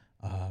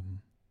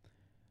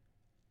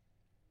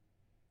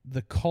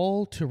 The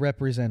call to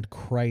represent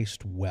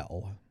Christ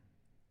well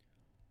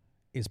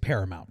is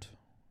paramount.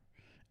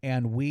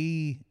 And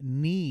we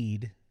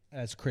need,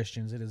 as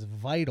Christians, it is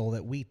vital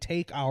that we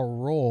take our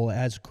role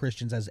as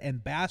Christians, as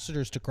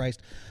ambassadors to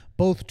Christ,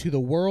 both to the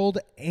world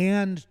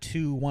and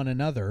to one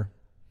another.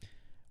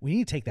 We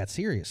need to take that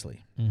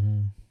seriously.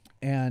 Mm-hmm.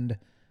 And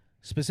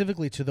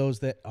specifically to those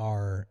that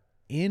are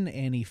in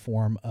any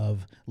form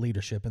of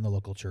leadership in the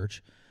local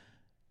church,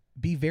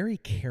 be very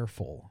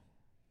careful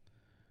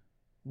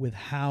with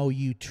how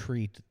you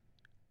treat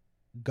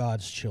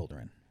God's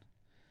children,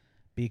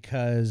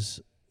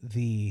 because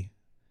the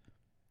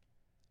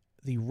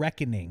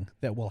reckoning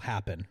that will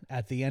happen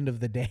at the end of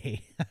the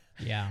day,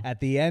 at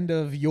the end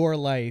of your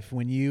life,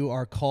 when you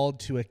are called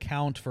to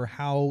account for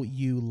how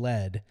you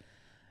led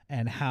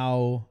and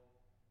how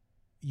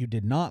you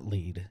did not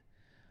lead,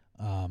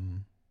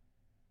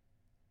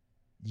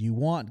 you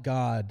want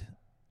God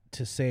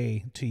to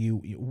say to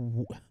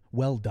you,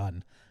 well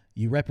done.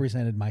 You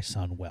represented my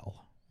son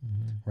well,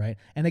 right?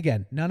 And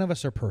again, none of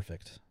us are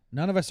perfect.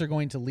 None of us are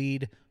going to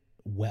lead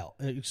well.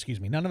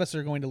 None of us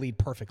are going to lead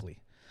perfectly,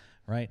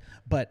 right?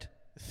 But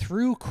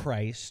through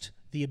Christ,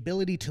 the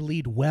ability to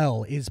lead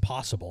well is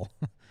possible.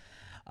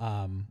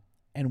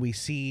 And we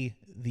see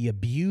the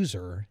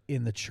abuser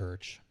in the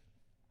church.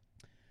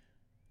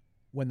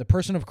 When the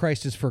person of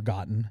Christ is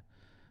forgotten,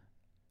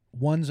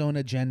 one's own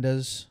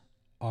agendas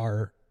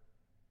are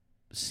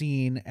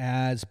seen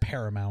as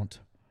paramount,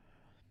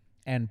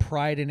 and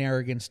pride and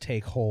arrogance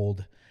take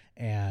hold,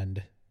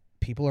 and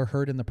people are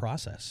hurt in the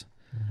process.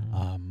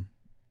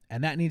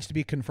 And that needs to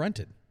be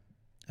confronted,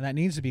 and that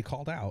needs to be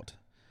called out.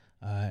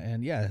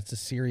 And yeah, it's a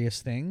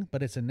serious thing,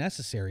 but it's a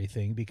necessary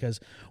thing because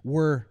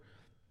we're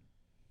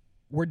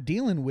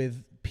dealing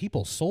with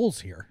people's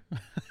souls here.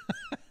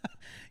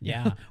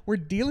 Yeah. We're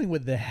dealing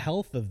with the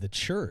health of the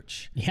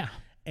church. Yeah.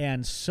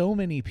 And so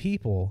many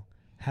people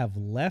have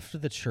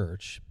left the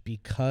church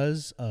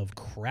because of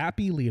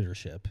crappy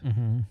leadership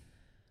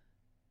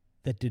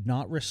that did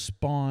not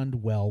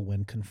respond well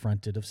when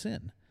confronted of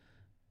sin.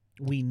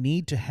 We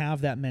need to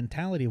have that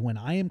mentality when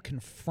I am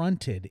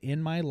confronted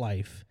in my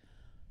life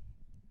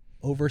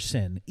over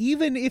sin,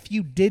 even if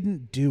you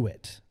didn't do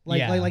it,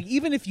 like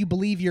even if you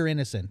believe you're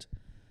innocent,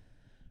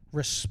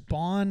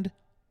 respond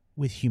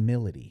with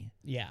humility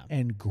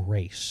and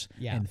grace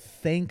and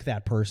thank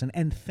that person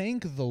and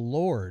thank the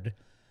Lord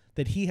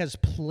that he has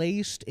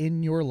placed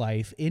in your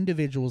life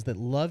individuals that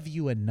love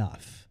you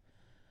enough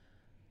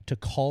to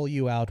call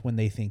you out when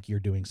they think you're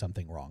doing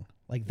something wrong.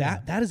 Like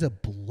that is a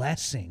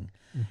blessing.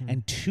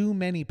 And too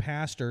many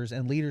pastors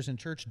and leaders in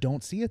church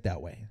don't see it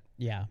that way.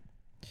 Yeah.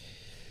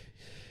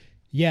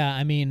 Yeah,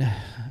 I mean,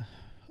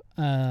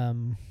 I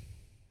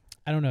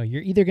don't know.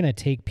 You're either going to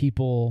take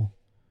people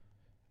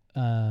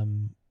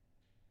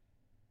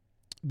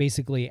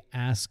basically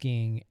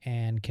asking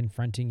and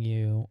confronting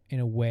you in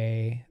a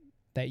way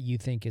that you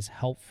think is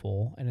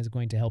helpful and is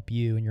going to help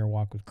you in your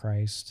walk with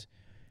Christ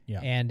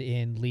and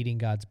in leading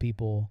God's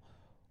people,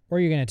 or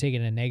you're going to take it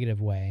in a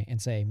negative way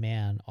and say,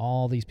 man,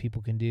 all these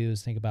people can do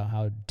is think about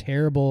how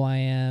terrible I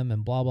am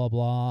and blah, blah,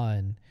 blah.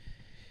 And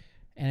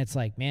it's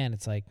like, man,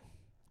 it's like,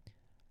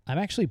 I'm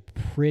actually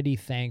pretty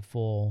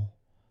thankful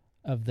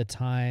of the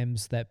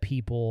times that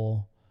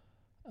people,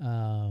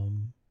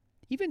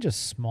 even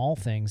just small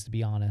things, to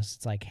be honest,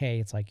 it's like, hey,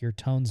 it's like your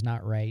tone's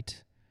not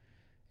right.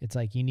 It's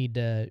like you need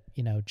to,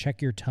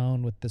 check your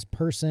tone with this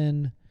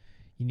person.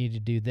 You need to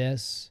do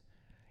this.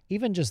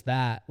 Even just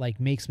that,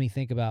 like, makes me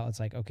think about, it's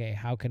like, okay,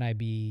 how can I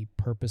be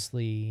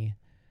purposely,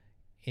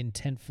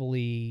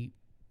 intentfully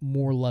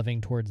more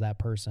loving towards that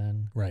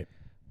person? Right.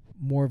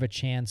 More of a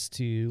chance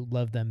to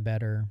love them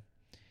better.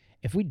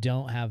 If we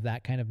don't have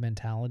that kind of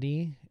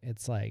mentality,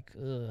 it's like,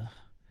 ugh.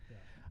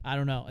 I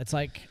don't know. It's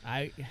like,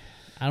 I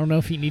don't know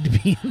if you need to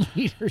be in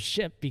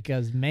leadership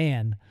because,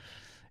 man,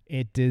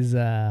 it is,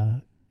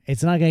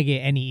 it's not going to get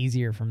any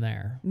easier from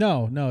there.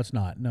 No, it's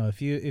not. No,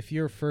 if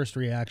your first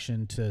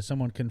reaction to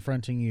someone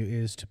confronting you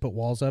is to put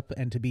walls up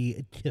and to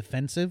be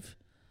defensive,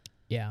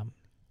 that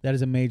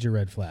is a major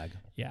red flag.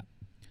 Yeah.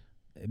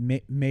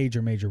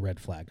 Major red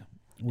flag.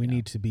 We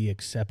need to be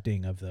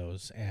accepting of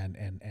those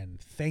and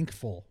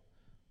thankful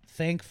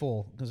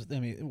because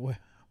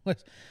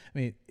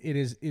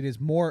it is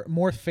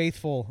more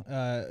faithful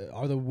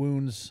are the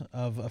wounds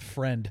of a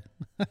friend,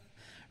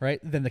 right,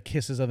 than the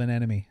kisses of an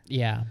enemy.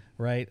 Yeah.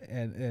 Right?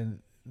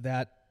 And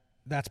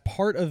that's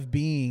part of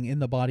being in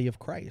the body of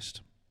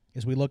Christ,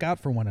 is we look out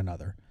for one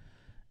another.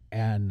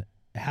 And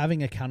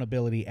having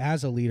accountability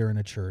as a leader in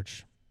a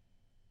church,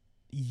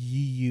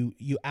 you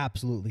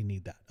absolutely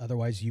need that.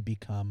 Otherwise you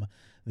become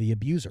the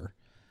abuser.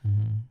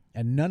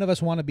 And none of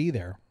us want to be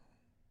there.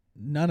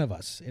 None of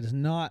us. It is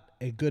not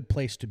a good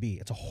place to be.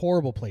 It's a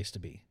horrible place to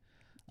be.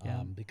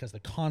 Because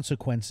the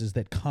consequences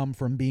that come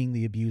from being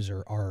the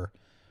abuser are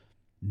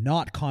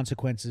not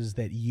consequences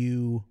that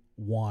you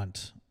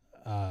want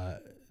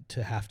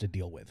to have to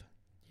deal with.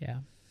 Yeah.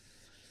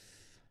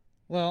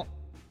 Well,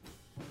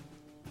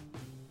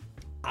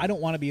 I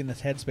don't want to be in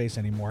this headspace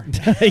anymore.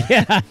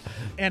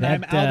 And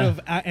I'm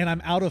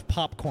out of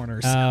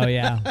popcorners. Oh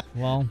yeah.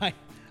 Well,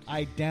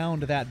 I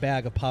downed that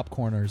bag of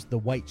popcorners, the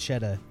white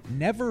cheddar,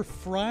 never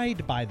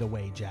fried, by the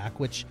way,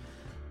 Jack, which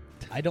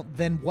I don't,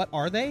 then what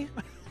are they?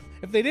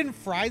 If they didn't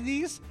fry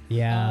these?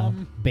 Yeah.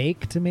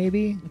 Baked,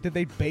 maybe? Did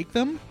they bake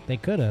them? They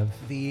could have.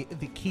 The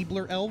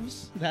Keebler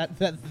elves, that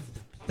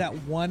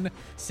one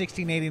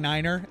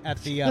 1689er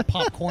at the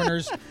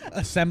popcorners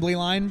assembly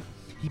line,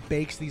 he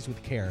bakes these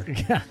with care.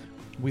 Yeah.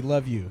 We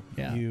love you.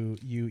 Yeah.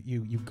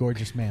 You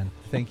gorgeous man.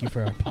 Thank you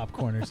for our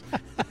popcorners.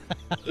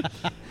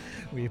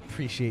 We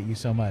appreciate you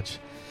so much.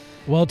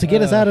 Well, to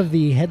get us out of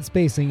the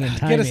headspacing and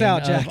timing get us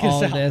out, Jack. of all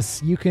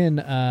this, you can.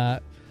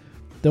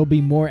 There'll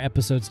be more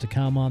episodes to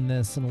come on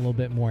this and a little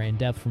bit more in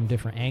depth from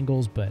different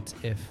angles. But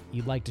if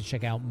you'd like to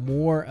check out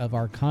more of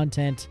our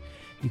content,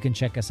 you can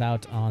check us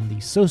out on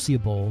the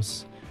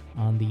Sociables,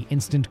 on the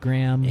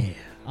Instagram,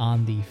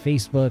 on the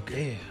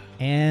Facebook,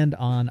 and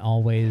on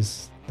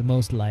always the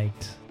most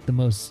liked, the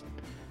most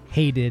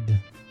hated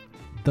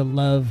the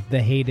loved,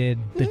 the hated,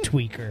 the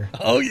tweaker.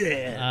 Oh,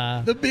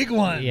 yeah. The big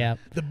one. Yeah.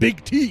 The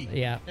big T.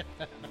 Yeah.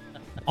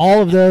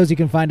 All of those, you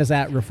can find us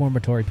at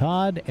Reformatory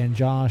Pod. And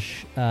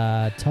Josh,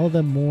 tell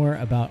them more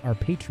about our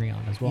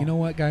Patreon as well. You know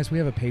what, guys? We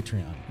have a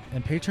Patreon.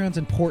 And Patreon's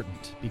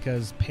important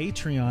because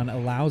Patreon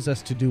allows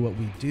us to do what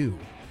we do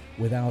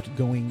without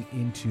going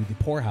into the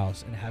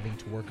poorhouse and having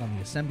to work on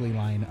the assembly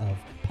line of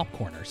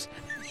popcorners.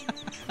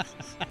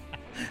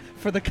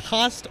 For the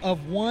cost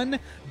of one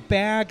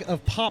bag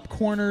of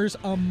popcorners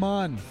a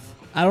month.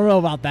 I don't know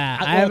about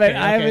that.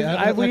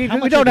 Okay.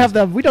 We don't have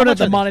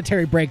the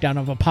monetary breakdown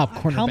of a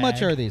popcorn. How bag.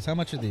 much are these? How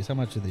much are these?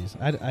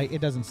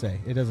 It doesn't say.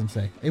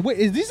 Wait,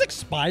 is these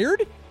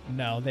expired?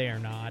 No, they are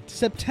not.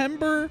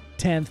 September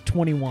 10th,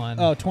 21.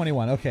 Oh,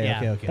 21. Okay.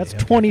 That's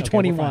Okay,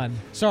 2021. okay,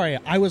 sorry,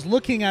 I was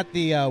looking at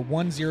the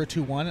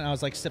 1021 and I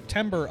was like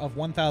September of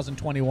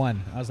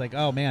 1021. I was like,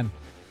 oh man.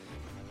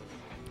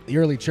 The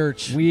early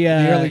church.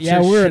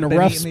 We're in a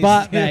rough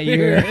spot that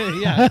year.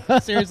 Yeah,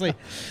 seriously.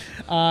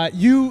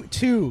 You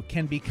too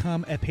can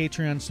become a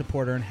Patreon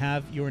supporter and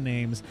have your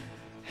names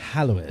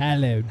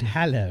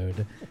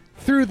hallowed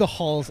through the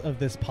halls of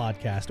this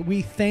podcast.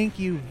 We thank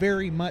you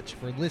very much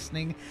for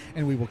listening,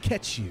 and we will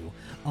catch you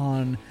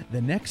on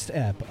the next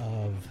ep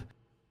of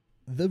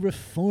The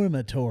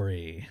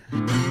Reformatory.